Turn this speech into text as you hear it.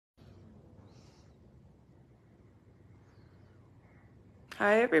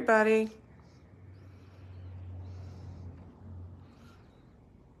Hi, everybody.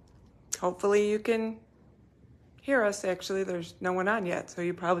 Hopefully you can hear us. Actually, there's no one on yet, so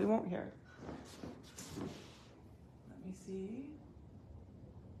you probably won't hear. Let me see.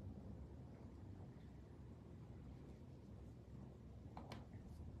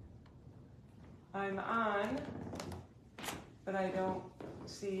 I'm on, but I don't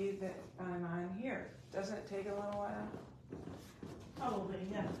see that I'm on here. Doesn't it take a little while? Probably,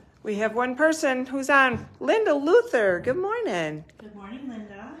 yeah. We have one person who's on. Linda Luther, good morning. Good morning,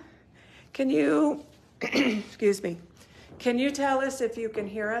 Linda. Can you, excuse me, can you tell us if you can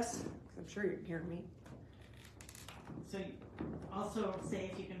hear us? I'm sure you can hear me. So also say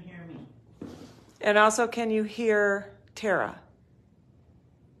if you can hear me. And also, can you hear Tara?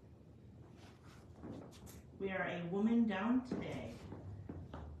 We are a woman down today.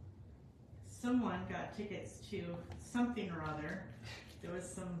 Someone got tickets to something or other. There was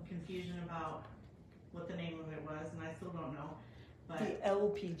some confusion about what the name of it was, and I still don't know. But The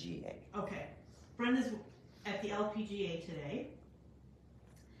LPGA. okay, Brenda's at the LPGA today.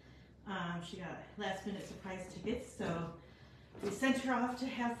 She got last minute surprise tickets, so we sent her off to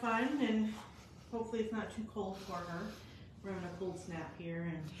have fun, and hopefully it's not too cold for her. We're having a cold snap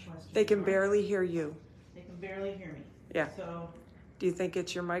here in Western They can New York. Barely hear you. They can barely hear me. Yeah. So Do you think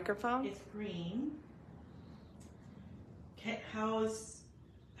it's your microphone? it's green.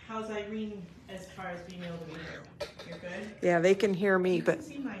 How's Irene as far as being able to be here? You're good? Yeah, they can hear me, You but can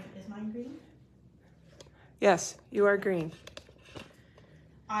see mine. Is mine green? yes, you are green.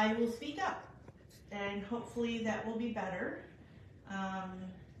 I will speak up, and hopefully that will be better.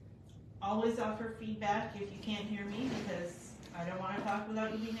 Always offer feedback if you can't hear me, because I don't want to talk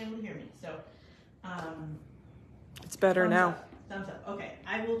without you being able to hear me. So, It's better thumbs now. up. Thumbs up. Okay,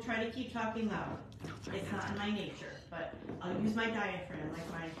 I will try to keep talking loud. It's not in my nature, but I'll use my diaphragm like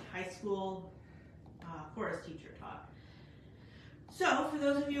my high school chorus teacher taught. So, for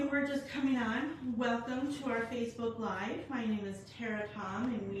those of you who are just coming on, welcome to our Facebook Live. My name is Tara Tom,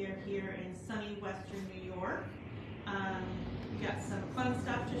 and we are here in sunny Western New York. We got some fun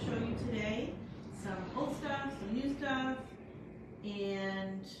stuff to show you today, some old stuff, some new stuff,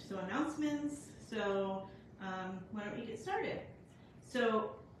 and some announcements. So, why don't we get started?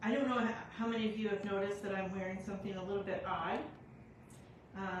 So, I don't know how many of you have noticed that I'm wearing something a little bit odd.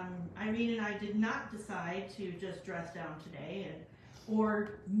 Irene and I did not decide to just dress down today,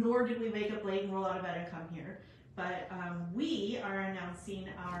 nor did we wake up late and roll out of bed and come here. But we are announcing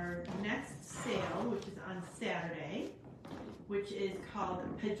our next sale, which is on Saturday, which is called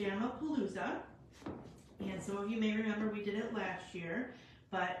Pajama Palooza. And some of you may remember we did it last year,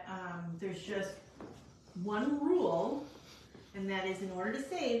 but there's just one rule, and that is in order to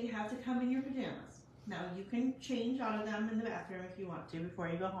save, you have to come in your pajamas. Now, you can change out of them in the bathroom if you want to before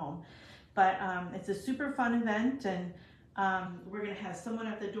you go home, but it's a super fun event, and we're going to have someone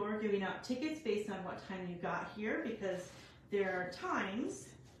at the door giving out tickets based on what time you got here, because there are times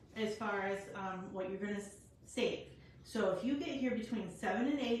as far as what you're going to save. So if you get here between 7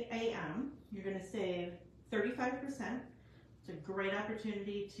 and 8 a.m., you're going to save 35%. It's a great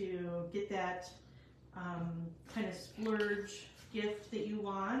opportunity to get that kind of splurge gift that you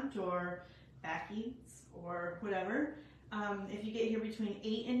want, or back eats, or whatever. If you get here between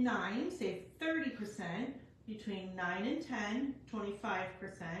 8 and 9, save 30%. Between 9 and 10, 25%.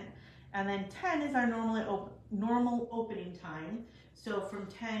 And then 10 is our normal opening time. So from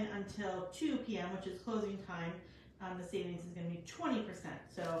 10 until 2 p.m., which is closing time, the savings is going to be 20%.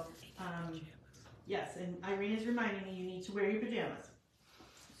 So, yes, and Irene is reminding me you need to wear your pajamas.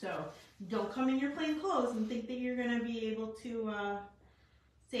 So don't come in your plain clothes and think that you're going to be able to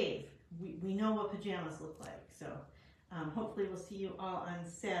save. We know what pajamas look like. So hopefully we'll see you all on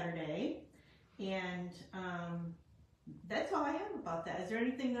Saturday. And that's all I have about that. Is there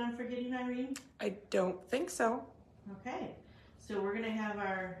anything that I'm forgetting, Irene? I don't think so. Okay. So we're going to have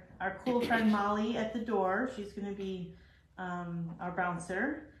our cool friend Molly at the door. She's going to be our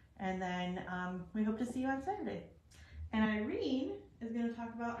bouncer. And then we hope to see you on Saturday. And Irene is going to talk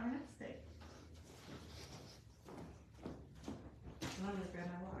about our next thing. And I'm going to grab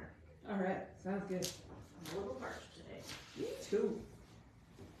my water. All right, sounds good. I'm a little parched today. Me too.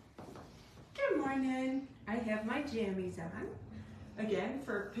 Good morning. I have my jammies on. Again,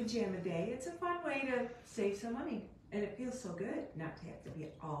 for pajama day, it's a fun way to save some money. And it feels so good not to have to be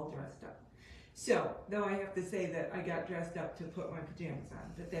all dressed up. So, though I have to say that I got dressed up to put my pajamas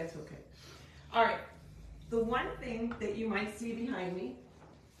on, but that's okay. All right. The one thing that you might see behind me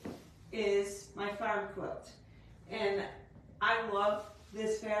is my farm quilt. And I love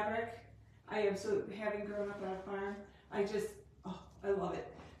this fabric. I absolutely, having grown up on a farm, I just I love it.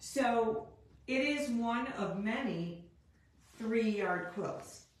 So it is one of many 3-yard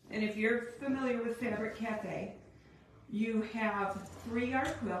quilts. And if you're familiar with Fabric Cafe, you have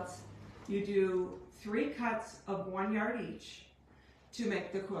 3-yard quilts. You do 3 cuts of 1 yard each to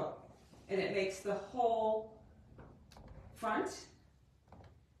make the quilt. And it makes the whole front.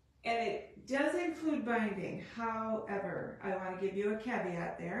 And it does include binding. However, I want to give you a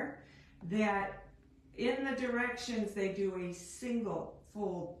caveat there that in the directions they do a single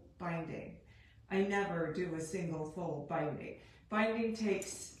fold binding. I never do a single fold binding. Binding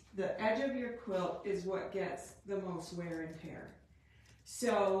takes, the edge of your quilt is what gets the most wear and tear.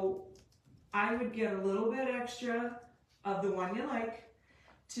 So I would get a little bit extra of the one you like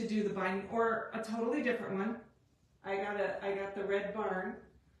to do the binding, or a totally different one. I got the Red Barn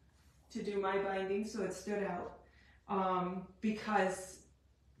to do my binding, so it stood out, because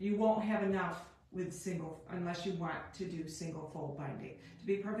you won't have enough with single, unless you want to do single fold binding. To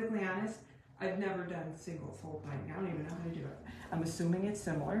be perfectly honest, I've never done single fold binding. I don't even know how to do it. I'm assuming it's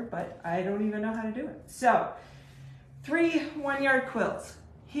similar, but I don't even know how to do it. So, 3 1-yard quilts.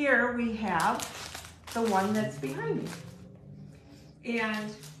 Here we have the one that's behind me.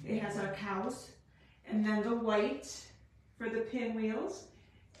 And it has our cows, and then the white for the pinwheels,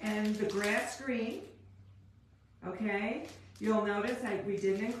 and the grass green. Okay, you'll notice we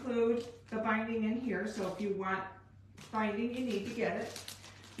didn't include the binding in here, so if you want binding, you need to get it.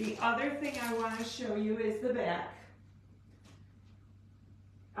 The other thing I want to show you is the back.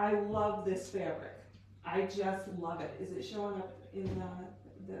 I love this fabric. I just love it. Is it showing up in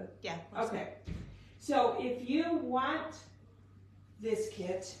the Yeah. Okay. So if you want this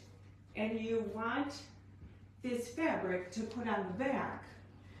kit and you want this fabric to put on the back,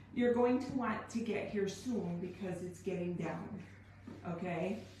 you're going to want to get here soon because it's getting down.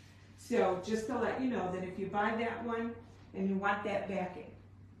 Okay? So just to let you know that if you buy that one and you want that backing.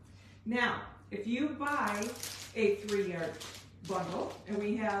 Now, if you buy a 3-yard bundle, and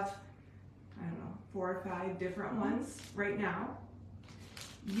we have, I don't know, 4 or 5 different ones right now,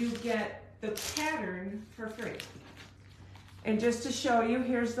 you get the pattern for free. And just to show you,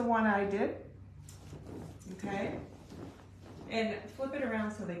 here's the one I did. Okay? And flip it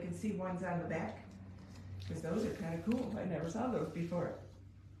around so they can see ones on the back, because those are kind of cool. I never saw those before.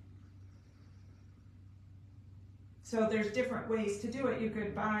 So there's different ways to do it. You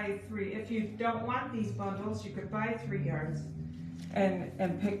could buy 3, if you don't want these bundles, you could buy 3 yards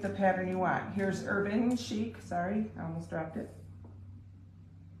and pick the pattern you want. Here's Urban Chic, sorry, I almost dropped it.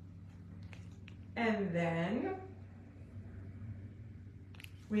 And then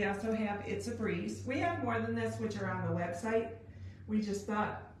we also have It's a Breeze. We have more than this, which are on the website. We just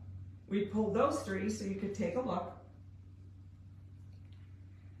thought we'd pull those 3 so you could take a look.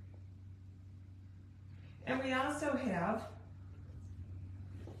 And we also have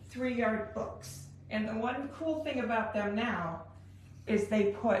 3-yard books. And the one cool thing about them now is they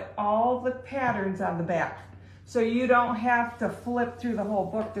put all the patterns on the back. So you don't have to flip through the whole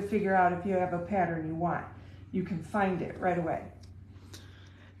book to figure out if you have a pattern you want. You can find it right away.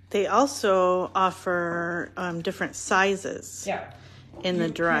 They also offer different sizes in the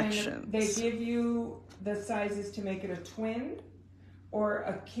directions. They give you the sizes to make it a twin or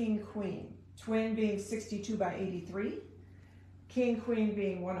a king-queen. Twin being 62 by 83, king-queen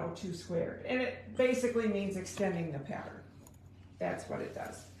being 102 squared. And it basically means extending the pattern. That's what it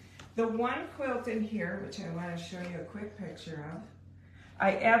does. The one quilt in here, which I want to show you a quick picture of,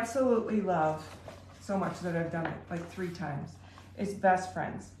 I absolutely love so much that I've done it like 3 times, is Best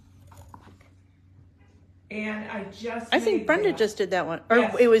Friends. And I think Brenda just did that one, or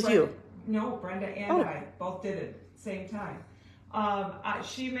yes, it was Brenda, you. No, Brenda and I both did it same time.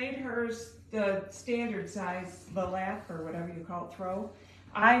 She made hers the standard size, the lap or whatever you call it, throw.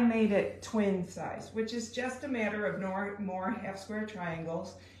 I made it twin size, which is just a matter of more half square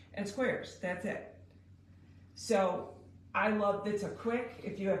triangles and squares. That's it. So I love, it's a quick,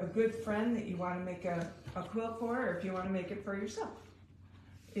 if you have a good friend that you want to make a quilt for, or if you want to make it for yourself.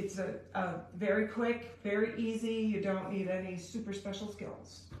 It's a very quick, very easy. You don't need any super special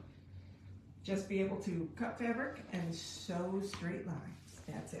skills. Just be able to cut fabric and sew straight lines.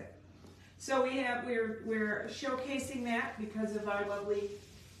 That's it. So we're showcasing that because of our lovely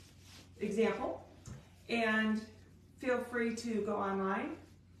example. And feel free to go online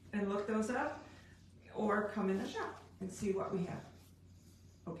and look those up, or come in the shop and see what we have.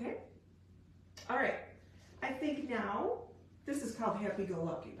 Okay? All right. I think now, this is called Happy Go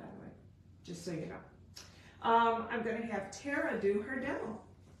Lucky, by the way, just so you know. I'm going to have Tara do her demo,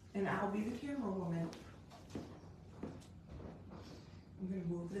 and I'll be the camera woman. I'm going to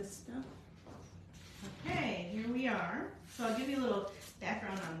move this stuff. Okay, here we are. So I'll give you a little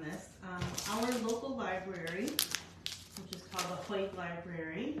background on this. Our local library, which is called the Hoyt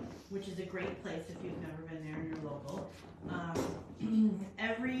Library, which is a great place if you've never been there and you're local.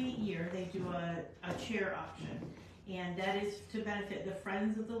 Every year they do a chair auction, and that is to benefit the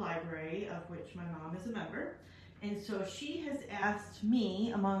Friends of the Library, of which my mom is a member. And so she has asked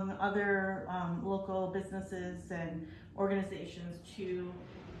me, among other local businesses and organizations, to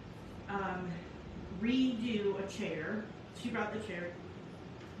redo a chair. She brought the chair,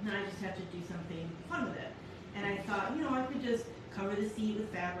 and then I just have to do something fun with it. And I thought, you know, I could just cover the seat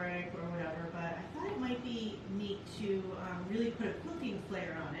with fabric or whatever, but I thought it might be neat to really put a quilting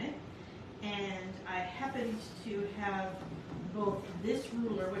flair on it. And I happened to have both this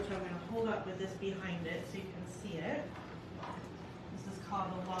ruler, which I'm going to hold up with this behind it so you can see it. This is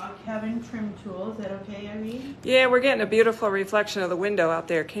called the Log Cabin Trim Tool. Is that okay, Irene? Yeah, we're getting a beautiful reflection of the window out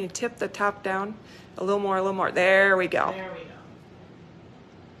there. Can you tip the top down a little more, a little more? There we go. There we go.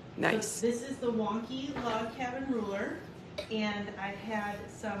 Nice. So this is the wonky log cabin ruler, and I had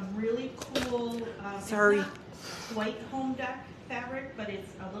some really cool, Sorry. It's not white home deck fabric, but it's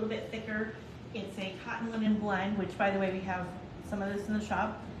a little bit thicker. It's a cotton linen blend, which by the way, we have some of this in the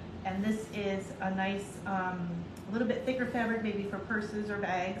shop. And this is a nice, a little bit thicker fabric, maybe for purses or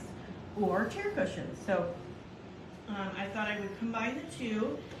bags or chair cushions. So I thought I would combine the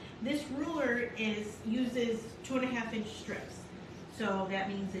two. This ruler uses 2.5-inch strips. So that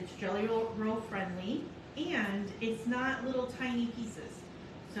means it's jelly roll friendly, and it's not little tiny pieces.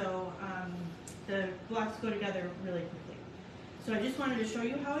 So the blocks go together really quickly. So I just wanted to show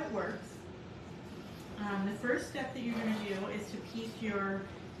you how it works. The first step that you're going to do is to piece your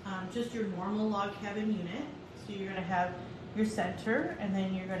just your normal log cabin unit. So you're going to have your center, and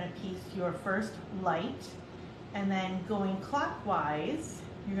then you're going to piece your first light, and then going clockwise,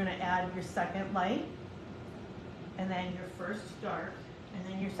 you're going to add your second light, and then your first dark, and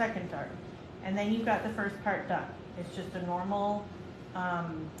then your second dark. And then you've got the first part done. It's just a normal,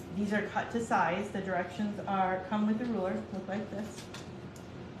 these are cut to size. The directions come with the ruler, look like this.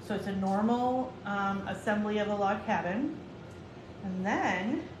 So it's a normal assembly of a log cabin. And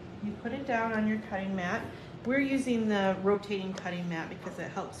then you put it down on your cutting mat. We're using the rotating cutting mat because it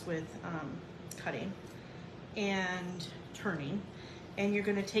helps with cutting and turning. And you're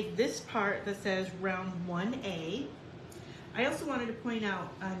going to take this part that says round 1A. I also wanted to point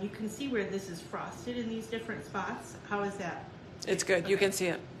out, you can see where this is frosted in these different spots. How is that? It's good. Okay. You can see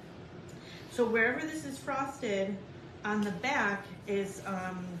it. So wherever this is frosted, on the back is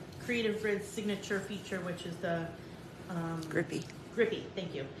Creative Grid's signature feature, which is the grippy. Grippy,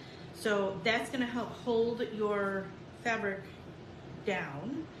 thank you. So that's going to help hold your fabric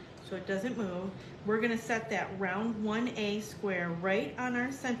down so it doesn't move. We're going to set that round 1A square right on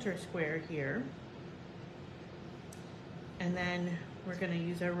our center square here. And then we're going to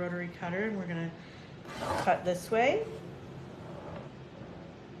use our rotary cutter, and we're going to cut this way.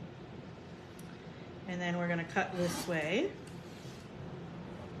 And then we're going to cut this way.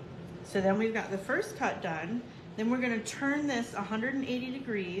 So then we've got the first cut done. Then we're going to turn this 180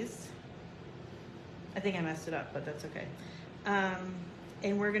 degrees. I think I messed it up, but that's okay.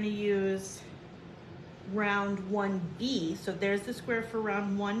 And we're going to use round 1B. So there's the square for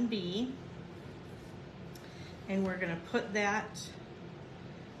round 1B. And we're going to put that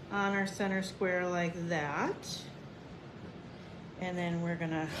on our center square like that. And then we're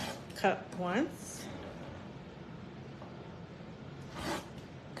going to cut once,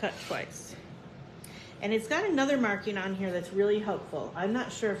 cut twice. And it's got another marking on here that's really helpful. I'm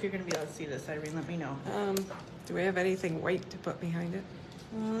not sure if you're going to be able to see this, Irene. Let me know. Do we have anything white to put behind it?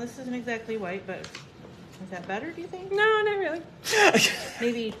 Well, this isn't exactly white, but is that better, do you think? No, not really.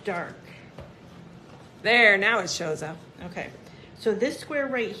 Maybe dark. There, now it shows up. Okay. So this square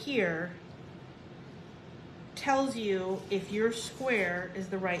right here tells you if your square is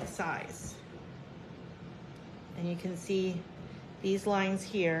the right size. And you can see these lines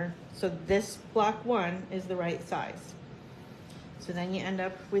here. So this block 1 is the right size. So then you end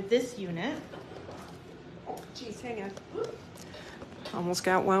up with this unit. Geez, hang on. Almost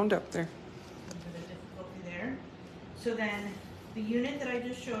got wound up there. A bit of difficulty there. So then the unit that I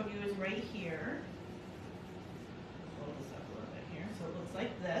just showed you is right here. Hold this up a little bit here. So it looks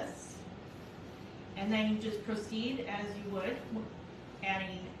like this. And then you just proceed as you would,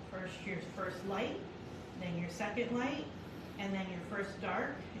 adding first your first light, then your second light, and then your first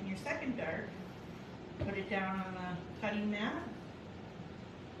dark and your second dark. Put it down on the cutting mat.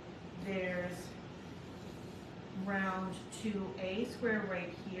 There's round 2A square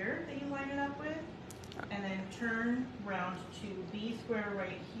right here that you line it up with. And then turn round 2B square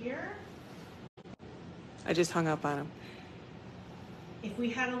right here. I just hung up on him. If we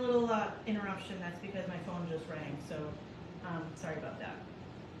had a little interruption, that's because my phone just rang, so sorry about that.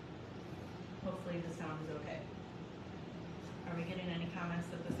 Hopefully the sound is okay. Are we getting any comments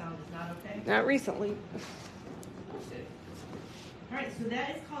that the sound is not okay? Not recently. All right, so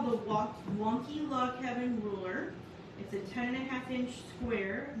that is called a wonky log cabin ruler. It's a 10.5-inch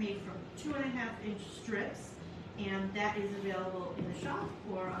square made from 2.5-inch strips, and that is available in the shop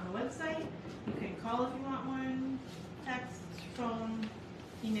or on the website. You can call if you want one, text, phone,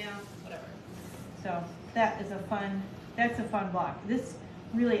 email, whatever. So that's a fun block. This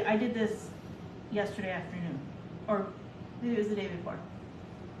really, I did this yesterday afternoon, or maybe it was the day before.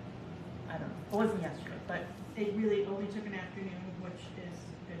 I don't know. It wasn't yesterday, but it really only took an afternoon, which is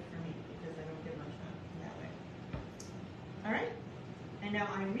good for me because I don't get much done that way. All right. And now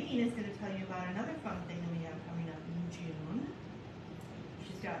Irene is going to tell you about another fun thing that we have coming up in June.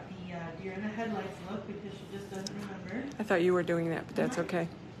 She's got the deer in the headlights look because she just doesn't remember. I thought you were doing that, but that's okay.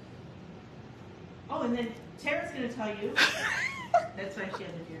 Oh, and then Tara's going to tell you. That's why she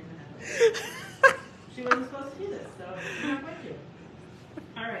had the deer in the headlights. She wasn't supposed to do this, so she's not going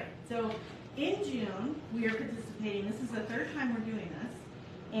to. All right. So in June, we are participating. This is the third time we're doing this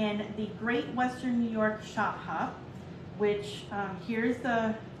in the Great Western New York Shop Hop, which here's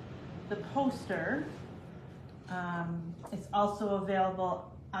the poster. It's also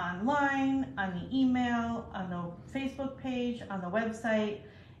available online, on the email, on the Facebook page, on the website,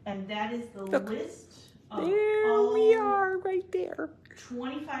 and that is the list of there we are, right there.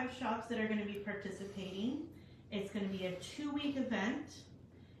 25 shops that are going to be participating. It's going to be a 2-week event,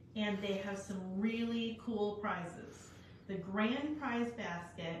 and they have some really cool prizes. The grand prize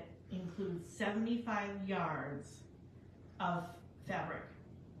basket includes 75 yards of fabric.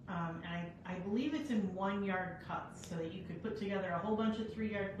 And I believe it's in 1-yard cuts so that you could put together a whole bunch of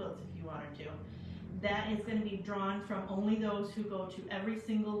 3-yard quilts if you wanted to. That is going to be drawn from only those who go to every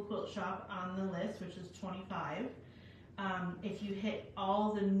single quilt shop on the list, which is 25. If you hit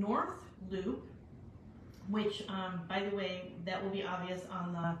all the north loop, which, by the way, that will be obvious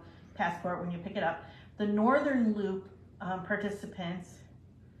on the passport when you pick it up. The northern loop participants,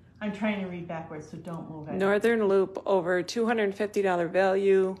 I'm trying to read backwards, so don't move it. Northern Loop, over $250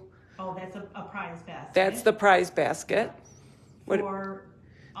 value. Oh, that's a prize basket. That's the prize basket. For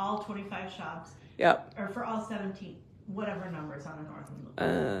all 25 shops. Yep. Or for all 17, whatever numbers on the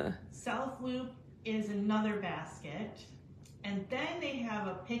northern loop. South loop is another basket. And then they have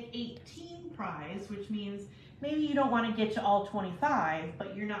a pick 18 prize, which means maybe you don't want to get to all 25,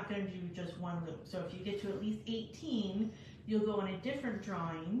 but you're not going to do just one loop. So if you get to at least 18, you'll go in a different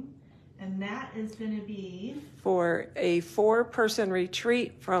drawing, and that is going to be for a 4-person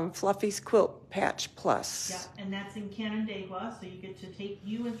retreat from Fluffy's Quilt Patch Plus. Yeah, and that's in Canandaigua, so you get to take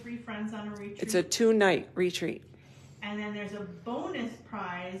you and 3 friends on a retreat. It's a 2-night retreat. And then there's a bonus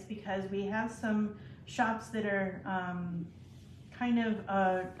prize because we have some shops that are kind of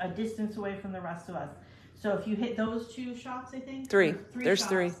a distance away from the rest of us. So if you hit those 2 shops, I think? 3. There's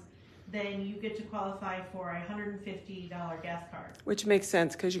shops, 3. Then you get to qualify for a $150 gas card. Which makes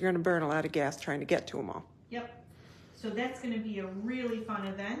sense because you're going to burn a lot of gas trying to get to them all. Yep. So that's going to be a really fun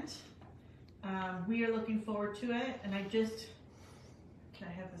event. We are looking forward to it. And can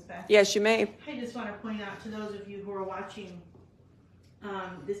I have this back? Yes, you may. I just want to point out to those of you who are watching,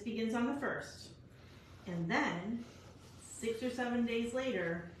 this begins on the 1st. And then 6 or 7 days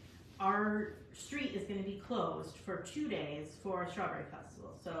later, our street is going to be closed for 2 days for a strawberry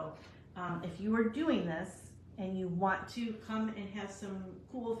festival. So if you are doing this and you want to come and have some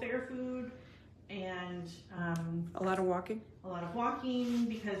cool fair food and a lot of walking,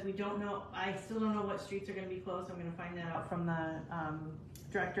 because we don't know, I still don't know what streets are going to be closed. I'm going to find that out from the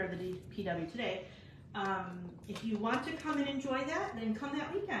director of the DPW today. If you want to come and enjoy that, then come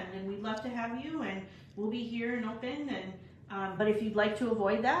that weekend, and we'd love to have you, and we'll be here and open. And but if you'd like to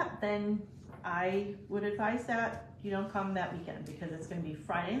avoid that, then I would advise that you don't come that weekend because it's going to be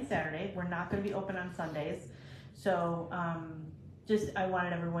Friday and Saturday. We're not going to be open on Sundays. So I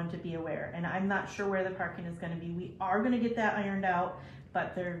wanted everyone to be aware. And I'm not sure where the parking is going to be. We are going to get that ironed out,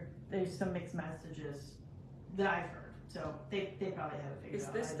 but there's some mixed messages that I've heard. So they probably have it figured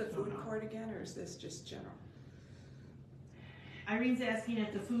out. Is this the food court again, or is this just general? Irene's asking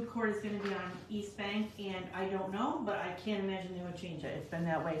if the food court is going to be on East Bank, and I don't know, but I can't imagine they would change it. It's been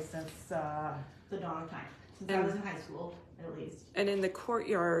that way since the dawn of time. Since I was in high school, at least. And in the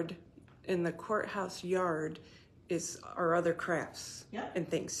courtyard, in the courthouse yard, are other crafts and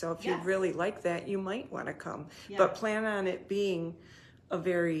things. So if you really like that, you might want to come. Yeah. But plan on it being a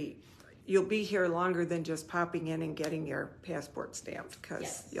very, you'll be here longer than just popping in and getting your passport stamped, because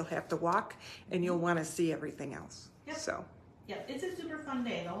Yes. you'll have to walk and you'll want to see everything else. Yep. So. Yeah, it's a super fun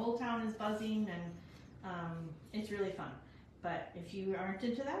day. The whole town is buzzing, and it's really fun. But if you aren't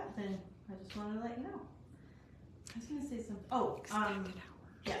into that, then I just wanted to let you know. I was going to say something. Oh,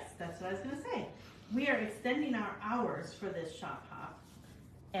 yes, that's what I was going to say. We are extending our hours for this shop hop.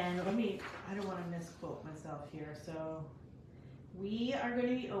 And I don't want to misquote myself here. So we are going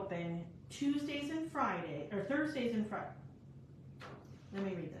to be open Tuesdays and Friday, or Thursdays and Friday. Let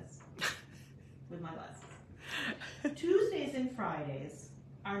me read this with my glasses. Tuesdays and Fridays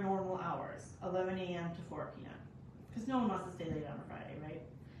are normal hours, 11 a.m. to 4 p.m. Because no one wants to stay late on a Friday, right?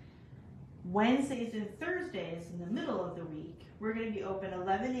 Wednesdays and Thursdays, in the middle of the week, we're going to be open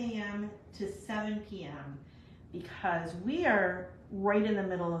 11 a.m. to 7 p.m. because we are right in the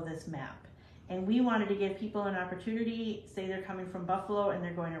middle of this map. And we wanted to give people an opportunity, say they're coming from Buffalo and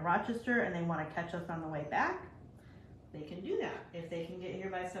they're going to Rochester and they want to catch us on the way back. They can do that if they can get here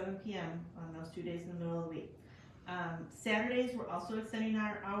by 7 p.m. on those 2 days in the middle of the week. Saturdays, we're also extending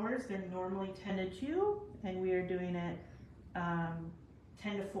our hours. They're normally 10 to 2, and we are doing it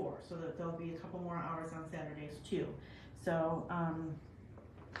 10 to 4, so that there'll be a couple more hours on Saturdays too. So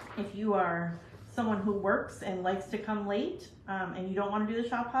if you are someone who works and likes to come late and you don't want to do the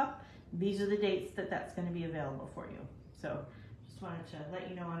shop hop, these are the dates that's going to be available for you. So just wanted to let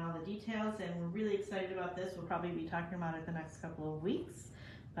you know on all the details, and we're really excited about this. We'll probably be talking about it the next couple of weeks,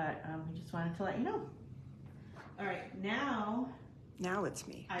 but we just wanted to let you know. All right, now It's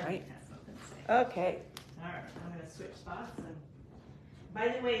me, I right? have something to say. Okay. All right, I'm going to switch spots. And by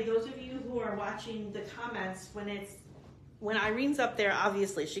the way, those of you who are watching the comments, when Irene's up there,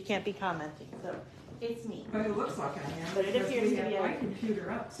 obviously she can't be commenting, so it's me. But it looks like I am. But it because appears we to be have my a-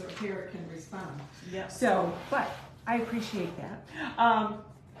 computer up so Tara can respond. Yeah. So, but I appreciate that.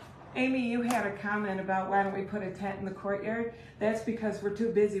 Amy, you had a comment about why don't we put a tent in the courtyard? That's because we're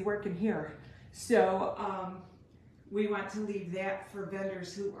too busy working here. So we want to leave that for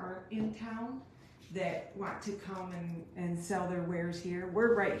vendors who aren't in town that want to come and sell their wares here.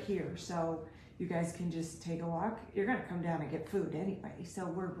 We're right here, so you guys can just take a walk. You're gonna come down and get food anyway, so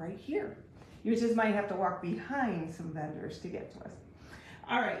we're right here. You just might have to walk behind some vendors to get to us.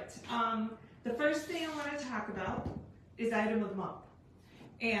 All right, the first thing I want to talk about is item of the month.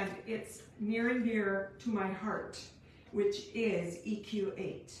 And it's near and dear to my heart, which is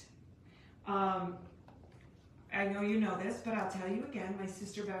EQ8. I know you know this, but I'll tell you again. My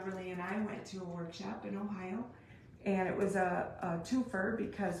sister Beverly and I went to a workshop in Ohio, and it was a twofer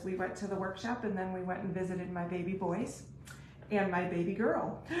because we went to the workshop and then we went and visited my baby boys and my baby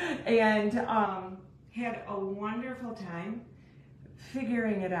girl, and had a wonderful time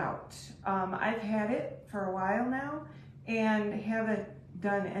figuring it out. I've had it for a while now and haven't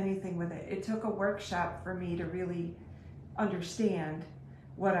done anything with it. It took a workshop for me to really understand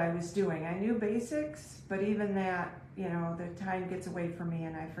what I was doing. I knew basics, but even that, you know, the time gets away from me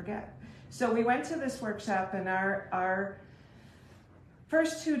and I forget. So we went to this workshop, and our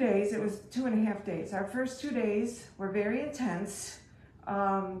first 2 days, it was 2.5 days. Our first 2 days were very intense,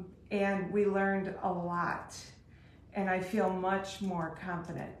 and we learned a lot. And I feel much more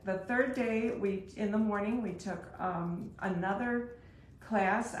confident. The third day, in the morning, we took another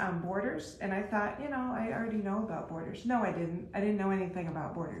class on borders, and I thought, you know, I already know about borders. No, I didn't. I didn't know anything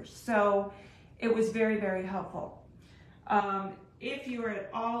about borders. So it was very, very helpful. If you're at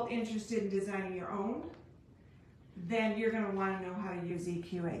all interested in designing your own, then you're going to want to know how to use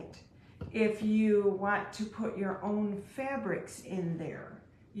EQ8. If you want to put your own fabrics in there,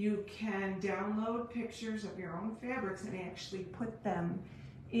 you can download pictures of your own fabrics and actually put them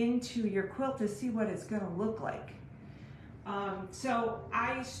into your quilt to see what it's going to look like. So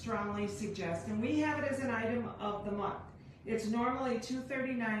I strongly suggest, and we have it as an item of the month. It's normally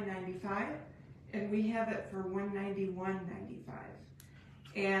 $239.95, and we have it for $191.95,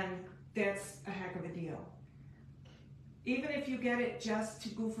 and that's a heck of a deal. Even if you get it just to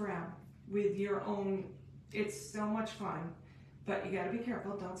goof around with your own, it's so much fun. But you got to be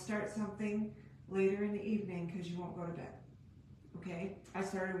careful. Don't start something later in the evening because you won't go to bed. Okay? I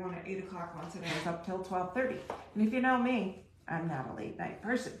started one at 8 o'clock once and I was up till 12:30. And if you know me, I'm not a late night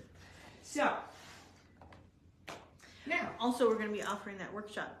person. So, now. Also, we're going to be offering that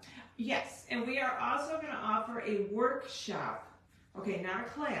workshop. Yes, and we are also going to offer a workshop. Okay, not a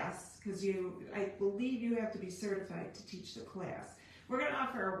class, because I believe you have to be certified to teach the class. We're going to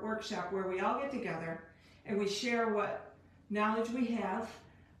offer a workshop where we all get together and we share what knowledge we have.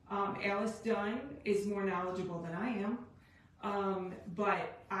 Alice Dunn is more knowledgeable than I am,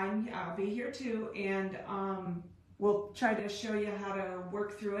 but I'll be here too, and we'll try to show you how to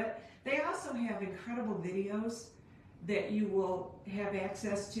work through it. They also have incredible videos that you will have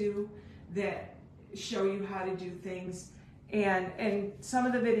access to that show you how to do things. And some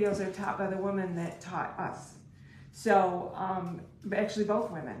of the videos are taught by the women that taught us. So actually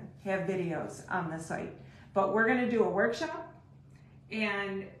both women have videos on the site. But we're gonna do a workshop,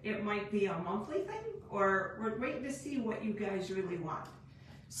 and it might be a monthly thing, or we're waiting to see what you guys really want.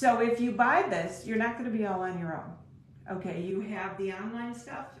 So if you buy this, you're not gonna be all on your own. Okay, you have the online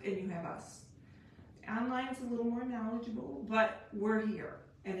stuff and you have us. Online's a little more knowledgeable, but we're here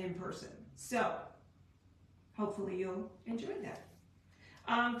and in person. So hopefully you'll enjoy that.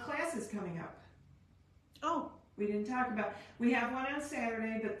 Classes coming up. Oh, We didn't talk about, we have one on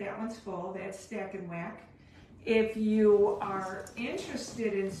Saturday, but that one's full. That's Stack and Whack. If you are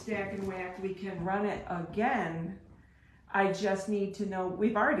interested in Stack and Whack, we can run it again. I just need to know,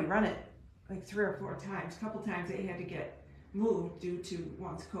 we've already run it like 3 or 4 times. A couple times it had to get moved due to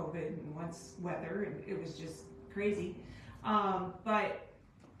once COVID and once weather, and it was just crazy. But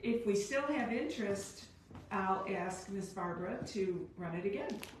if we still have interest, I'll ask Miss Barbara to run it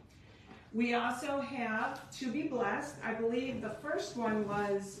again. We also have To Be Blessed. I believe the first one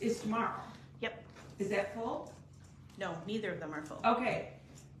is tomorrow. yep. Is that full? No, neither of them are full. Okay.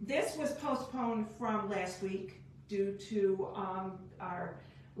 This was postponed from last week due to our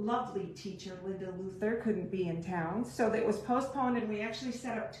lovely teacher, Linda Luther, couldn't be in town. So it was postponed, and we actually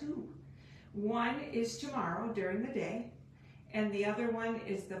set up 2. One is tomorrow during the day, and the other one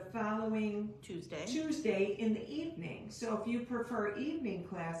is the following Tuesday in the evening. So if you prefer evening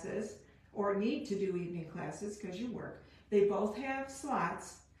classes or need to do evening classes because you work, they both have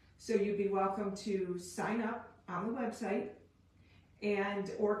slots. So you'd be welcome to sign up on the website and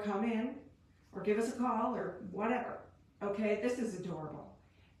or come in or give us a call or whatever. Okay, this is adorable.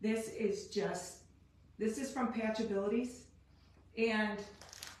 This is from Patchabilities, and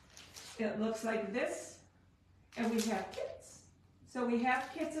it looks like this, and we have kits. So we have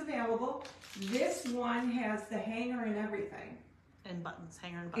kits available. This one has the hanger and everything. And buttons,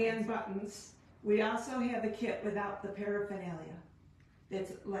 hanger and buttons. And buttons. We also have the kit without the paraphernalia.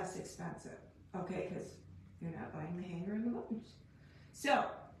 That's less expensive, okay, because you're not buying the hanger and the buttons. So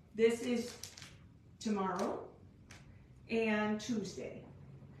this is tomorrow and Tuesday.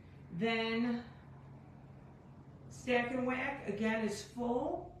 Then Stack and Whack again is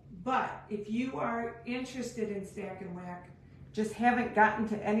full, but if you are interested in Stack and Whack, just haven't gotten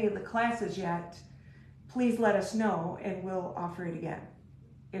to any of the classes yet, please let us know and we'll offer it again.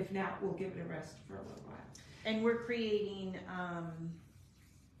 If not, we'll give it a rest for a little while. And we're creating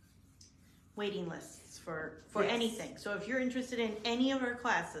waiting lists for Yes. anything. So if you're interested in any of our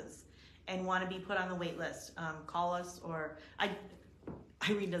classes and want to be put on the wait list, call us, or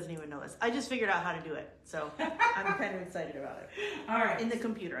Irene doesn't even know this. I just figured out how to do it, so I'm kind of excited about it. All right. In the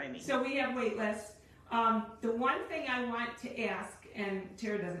computer, I mean. So we have wait lists. The one thing I want to ask, and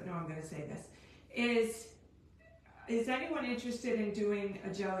Tara doesn't know I'm going to say this, is anyone interested in doing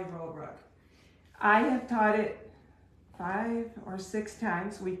a jelly roll rug? I have taught it 5 or 6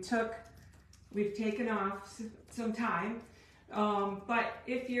 times. We've taken off some time. But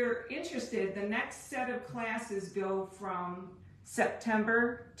if you're interested, the next set of classes go from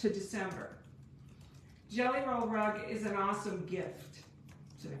September to December. Jelly roll rug is an awesome gift.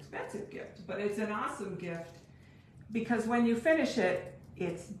 It's an expensive gift, but it's an awesome gift because when you finish it,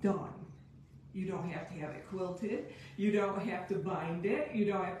 it's done. You don't have to have it quilted. You don't have to bind it. You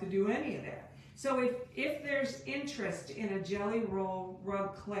don't have to do any of that. So if there's interest in a jelly roll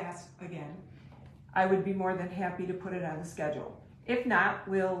rug class again, I would be more than happy to put it on the schedule. If not,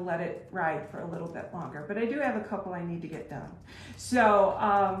 we'll let it ride for a little bit longer. But I do have a couple I need to get done.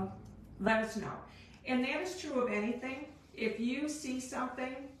 So let us know. And that is true of anything. If you see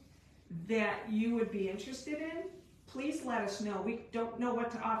something that you would be interested in, please let us know. We don't know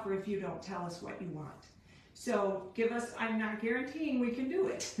what to offer if you don't tell us what you want. So give us, I'm not guaranteeing we can do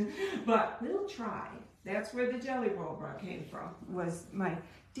it, but we'll try. That's where the jelly roll rug came from, was my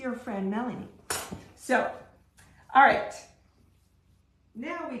dear friend Melanie. So, all right.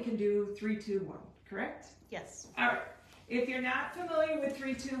 Now we can do 3, 2, 1, correct? Yes. All right. If you're not familiar with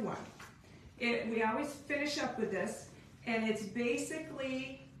 3, 2, 1, we always finish up with this, and it's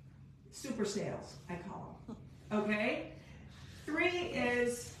basically super sales, I call them. Okay? 3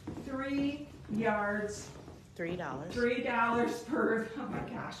 is 3 yards. $3. $3 per, oh my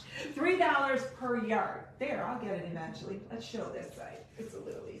gosh, $3 per yard. There, I'll get it eventually. Let's show this side. It's a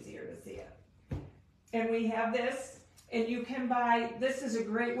little easier to see it. And we have this, and you can buy, this is a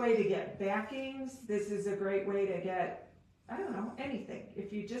great way to get backings. This is a great way to get, I don't know, anything,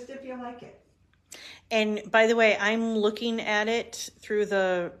 if you like it. And by the way, I'm looking at it through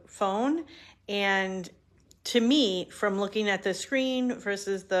the phone, and to me, from looking at the screen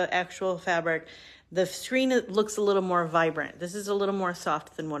versus the actual fabric, the screen looks a little more vibrant. This is a little more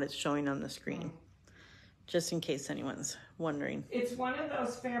soft than what it's showing on the screen, just in case anyone's wondering. It's one of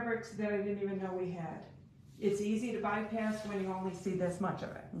those fabrics that I didn't even know we had. It's easy to bypass when you only see this much of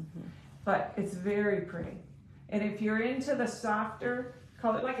it, but it's very pretty. And if you're into the softer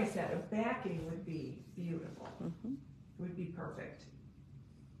color, like I said, a backing would be beautiful. Would be perfect.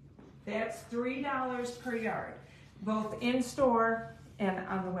 That's $3 per yard, both in store and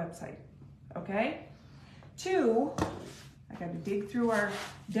on the website. Okay? 2, I got to dig through our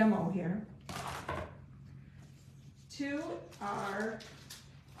demo here. 2 are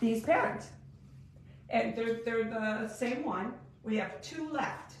these patterns, and they're the same one. We have 2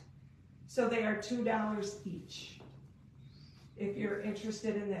 left, so they are $2 each. If you're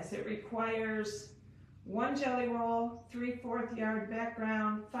interested in this, it requires 1 jelly roll, 3/4 yard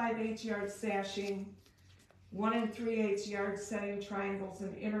background, 5/8 yard sashing, 1 3/8 yard setting triangles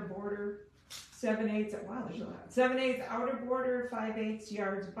and inner border, 7/8, wow, there's a lot. 7/8 outer border, 5/8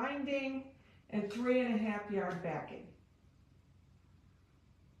 yards binding, and 3.5 yard backing.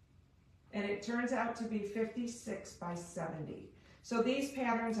 And it turns out to be 56 by 70. So these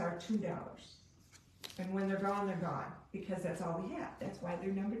patterns are $2. And when they're gone, because that's all we have. That's why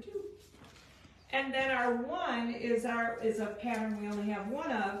they're number 2. And then our 1 is a pattern we only have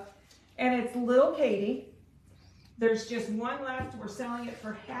 1 of, and it's Little Katie. There's just 1 left. We're selling it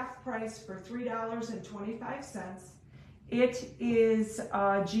for half price for $3.25. It is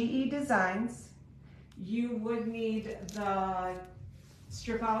GE Designs. You would need the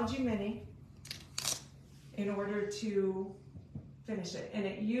Stripology Mini in order to finish it, and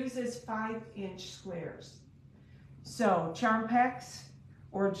it uses 5-inch squares. So charm packs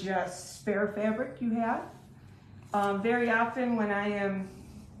or just spare fabric you have. Very often when I am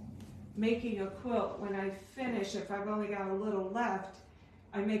making a quilt, when I finish, if I've only got a little left,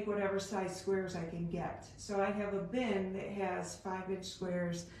 I make whatever size squares I can get. So I have a bin that has 5-inch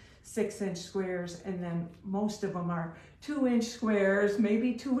squares, 6-inch squares, and then most of them are 2-inch squares,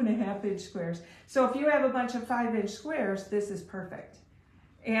 maybe 2.5-inch squares. So if you have a bunch of 5-inch squares, this is perfect.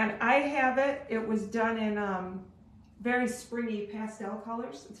 And I have it, it was done in very springy pastel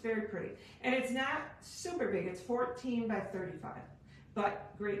colors. It's very pretty. And it's not super big, it's 14 by 35,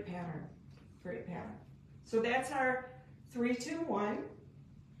 but great pattern, great pattern. So that's our 3, 2, 1.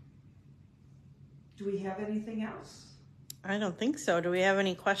 Do we have anything else? I don't think so. Do we have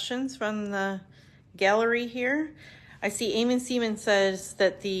any questions from the gallery here? I see Eamon Seaman says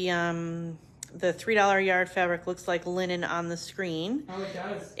that the $3 yard fabric looks like linen on the screen. Oh, it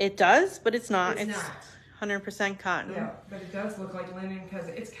does. It does, but it's not. It's not. 100% cotton. Yeah, but it does look like linen because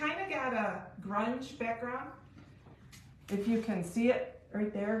it's kind of got a grunge background. If you can see it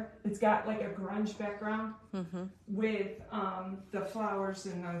right there, it's got like a grunge background with the flowers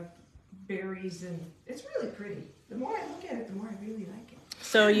and the berries, and it's really pretty. The more I look at it, the more I really like it.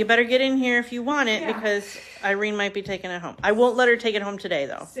 So you better get in here if you want it, because Irene might be taking it home. I won't let her take it home today,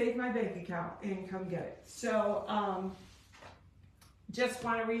 though. Save my bank account and come get it. So just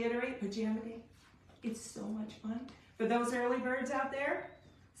want to reiterate, Pajama Day. It's so much fun. For those early birds out there,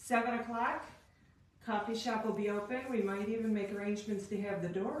 7 o'clock, coffee shop will be open. We might even make arrangements to have the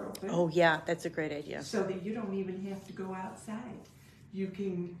door open. Oh yeah, that's a great idea. So that you don't even have to go outside. You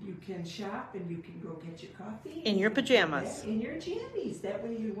can shop and you can go get your coffee. In your pajamas. In your jammies. That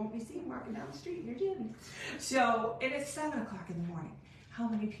way you won't be seen walking down the street in your jammies. So, and it's 7 o'clock in the morning. How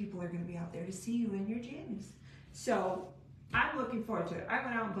many people are going to be out there to see you in your jammies? So, I'm looking forward to it. I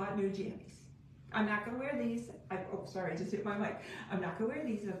went out and bought new jammies. I'm not going to wear these. Oh, sorry, I just hit my mic. I'm not going to wear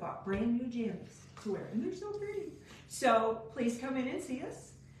these. I bought brand new jammies to wear, and they're so pretty. So, please come in and see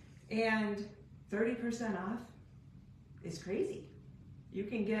us. And 30% off is crazy. You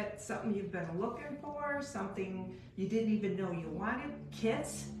can get something you've been looking for, something you didn't even know you wanted.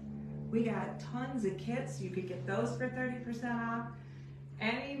 Kits. We got tons of kits. You could get those for 30% off.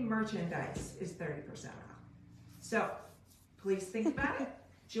 Any merchandise is 30% off. So, please think about it.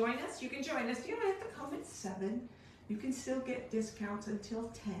 Join us. You can join us. You don't have to come at 7. You can still get discounts until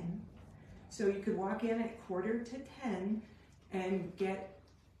 10. So you could walk in at 9:45 and get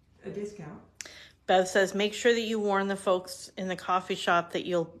a discount. Bev says, make sure that you warn the folks in the coffee shop that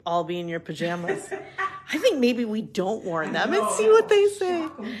you'll all be in your pajamas. I think maybe we don't warn them and see what they say.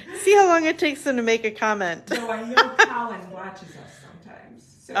 See how long it takes them to make a comment. No, I know Colin watches us sometimes.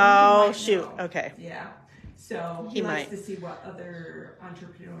 So oh, shoot. Know. Okay. Yeah. So he likes to see what other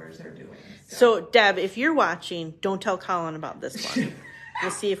entrepreneurs are doing. So, Deb, if you're watching, don't tell Colin about this one.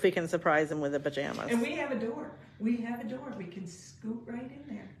 We'll see if we can surprise them with the pajamas. And we have a door. We can scoot right in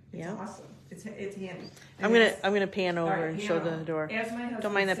there. It's Yeah. awesome. It's handy. I'm And gonna pan over all right, and show pan the door. As my husband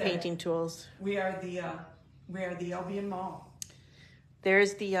Don't mind the said, painting tools. We are the Albion Mall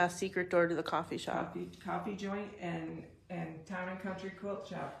There's the secret door to the coffee shop. coffee joint and Town and Country Quilt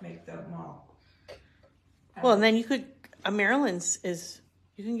Shop make the mall. Well, and then you could Maryland's is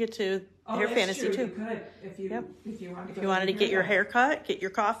you can get to Hair that's Fantasy true. too. You could if you Yep. if you wanted. If you wanted to get your hair cut, get your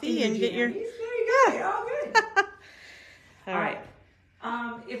coffee, and get your. There you go. All good. All right.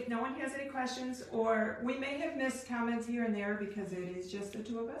 If no one has any questions, or we may have missed comments here and there because it is just the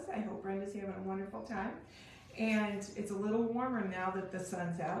two of us, I hope Brenda's having a wonderful time. And it's a little warmer now that the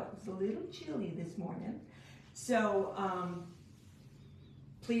sun's out. It's a little chilly this morning. So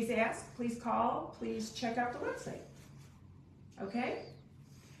please ask, please call, please check out the website. Okay?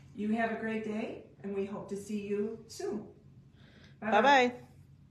 You have a great day, and we hope to see you soon. Bye-bye.